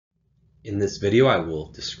In this video, I will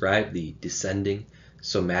describe the descending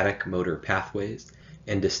somatic motor pathways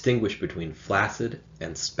and distinguish between flaccid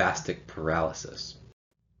and spastic paralysis.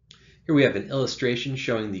 Here we have an illustration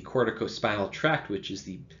showing the corticospinal tract, which is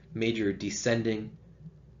the major descending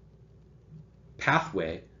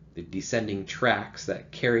pathway, the descending tracts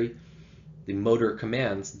that carry the motor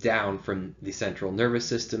commands down from the central nervous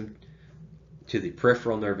system to the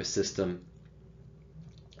peripheral nervous system,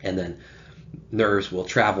 and then nerves will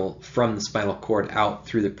travel from the spinal cord out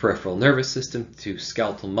through the peripheral nervous system to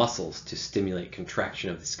skeletal muscles to stimulate contraction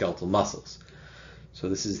of the skeletal muscles. So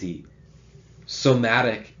this is the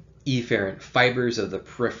somatic efferent fibers of the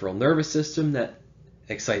peripheral nervous system that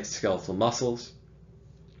excite skeletal muscles.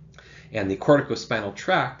 And the corticospinal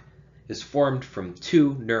tract is formed from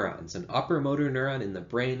two neurons, an upper motor neuron in the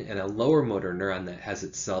brain and a lower motor neuron that has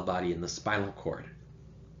its cell body in the spinal cord.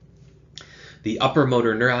 The upper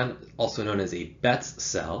motor neuron, also known as a Betz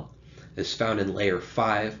cell, is found in layer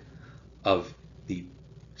 5 of the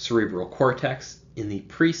cerebral cortex in the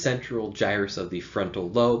precentral gyrus of the frontal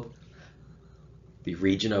lobe, the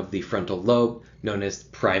region of the frontal lobe known as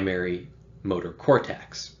primary motor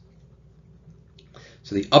cortex.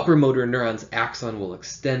 So the upper motor neuron's axon will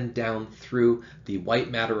extend down through the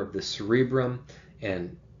white matter of the cerebrum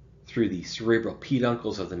and through the cerebral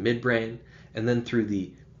peduncles of the midbrain, and then through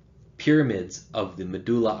the pyramids of the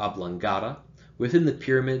medulla oblongata. Within the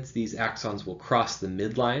pyramids, these axons will cross the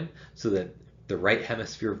midline so that the right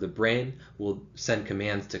hemisphere of the brain will send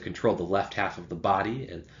commands to control the left half of the body,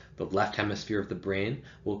 and the left hemisphere of the brain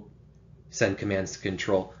will send commands to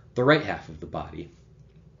control the right half of the body.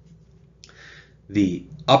 The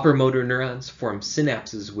upper motor neurons form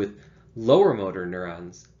synapses with lower motor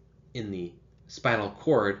neurons in the spinal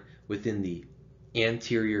cord within the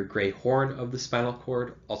anterior gray horn of the spinal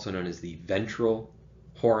cord, also known as the ventral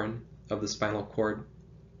horn of the spinal cord.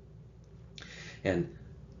 And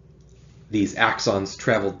these axons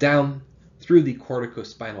travel down through the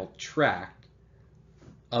corticospinal tract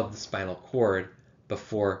of the spinal cord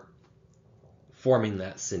before forming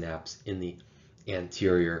that synapse in the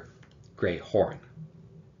anterior gray horn.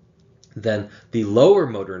 Then the lower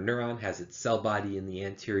motor neuron has its cell body in the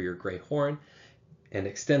anterior gray horn and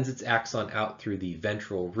extends its axon out through the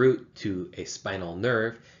ventral root to a spinal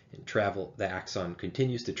nerve, and the axon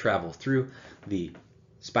continues to travel through the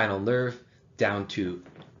spinal nerve down to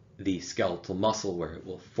the skeletal muscle, where it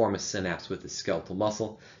will form a synapse with the skeletal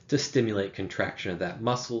muscle to stimulate contraction of that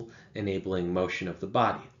muscle, enabling motion of the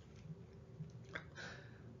body.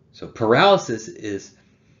 So paralysis is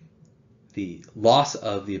the loss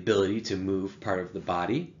of the ability to move part of the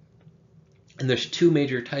body. And there's two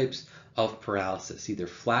major types of paralysis, either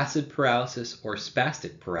flaccid paralysis or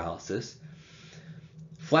spastic paralysis.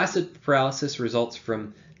 Flaccid paralysis results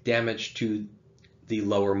from damage to the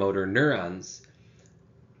lower motor neurons,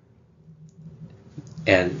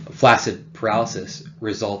 and flaccid paralysis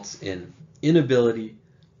results in inability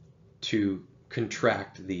to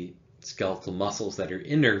contract the skeletal muscles that are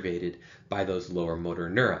innervated by those lower motor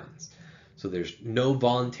neurons. So there's no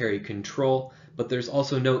voluntary control, but there's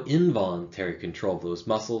also no involuntary control of those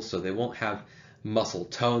muscles, so they won't have muscle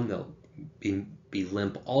tone. They'll be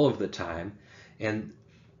limp all of the time, and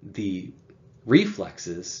the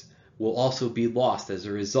reflexes will also be lost as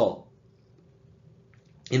a result.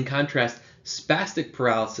 In contrast, spastic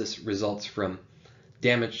paralysis results from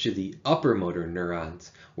damage to the upper motor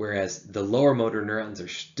neurons, whereas the lower motor neurons are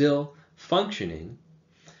still functioning.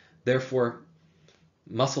 Therefore,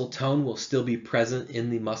 muscle tone will still be present in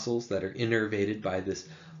the muscles that are innervated by this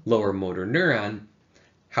lower motor neuron.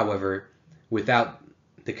 However, without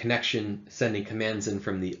the connection sending commands in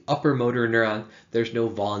from the upper motor neuron, there's no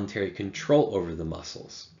voluntary control over the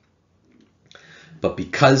muscles. But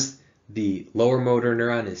because the lower motor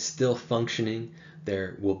neuron is still functioning,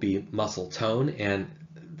 there will be muscle tone, and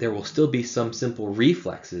there will still be some simple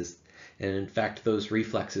reflexes. And in fact, those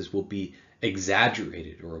reflexes will be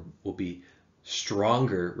exaggerated or will be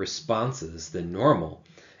stronger responses than normal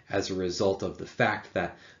as a result of the fact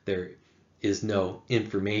that there is no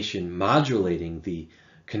information modulating the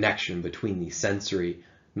connection between the sensory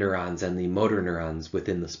neurons and the motor neurons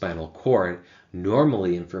within the spinal cord.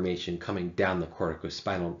 Normally, information coming down the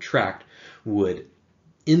corticospinal tract would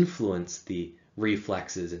influence the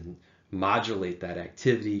reflexes and modulate that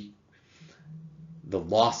activity. The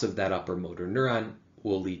loss of that upper motor neuron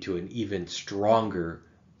will lead to an even stronger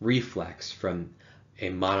reflex from a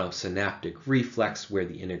monosynaptic reflex, where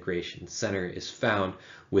the integration center is found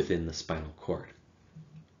within the spinal cord.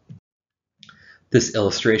 This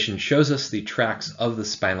illustration shows us the tracts of the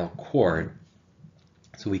spinal cord.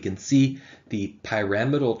 So we can see the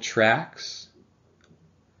pyramidal tracts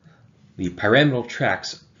The pyramidal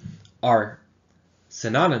tracts are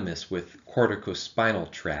synonymous with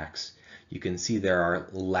corticospinal tracts. You can see there are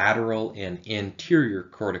lateral and anterior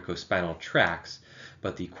corticospinal tracts,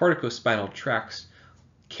 but the corticospinal tracts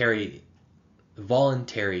carry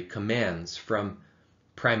voluntary commands from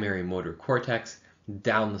primary motor cortex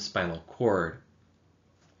down the spinal cord.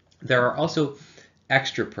 There are also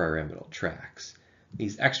extrapyramidal tracts.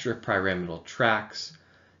 These extrapyramidal tracts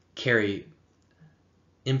carry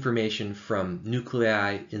information from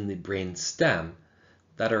nuclei in the brain stem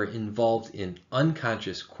that are involved in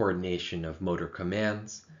unconscious coordination of motor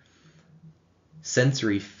commands,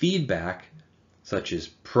 sensory feedback, such as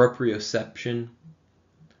proprioception,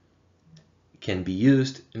 can be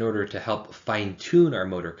used in order to help fine-tune our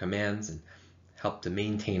motor commands and help to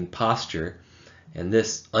maintain posture. And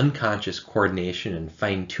this unconscious coordination and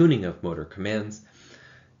fine-tuning of motor commands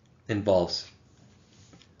involves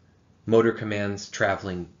motor commands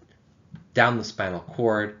traveling down the spinal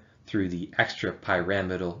cord through the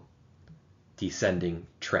extrapyramidal descending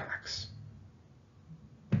tracts.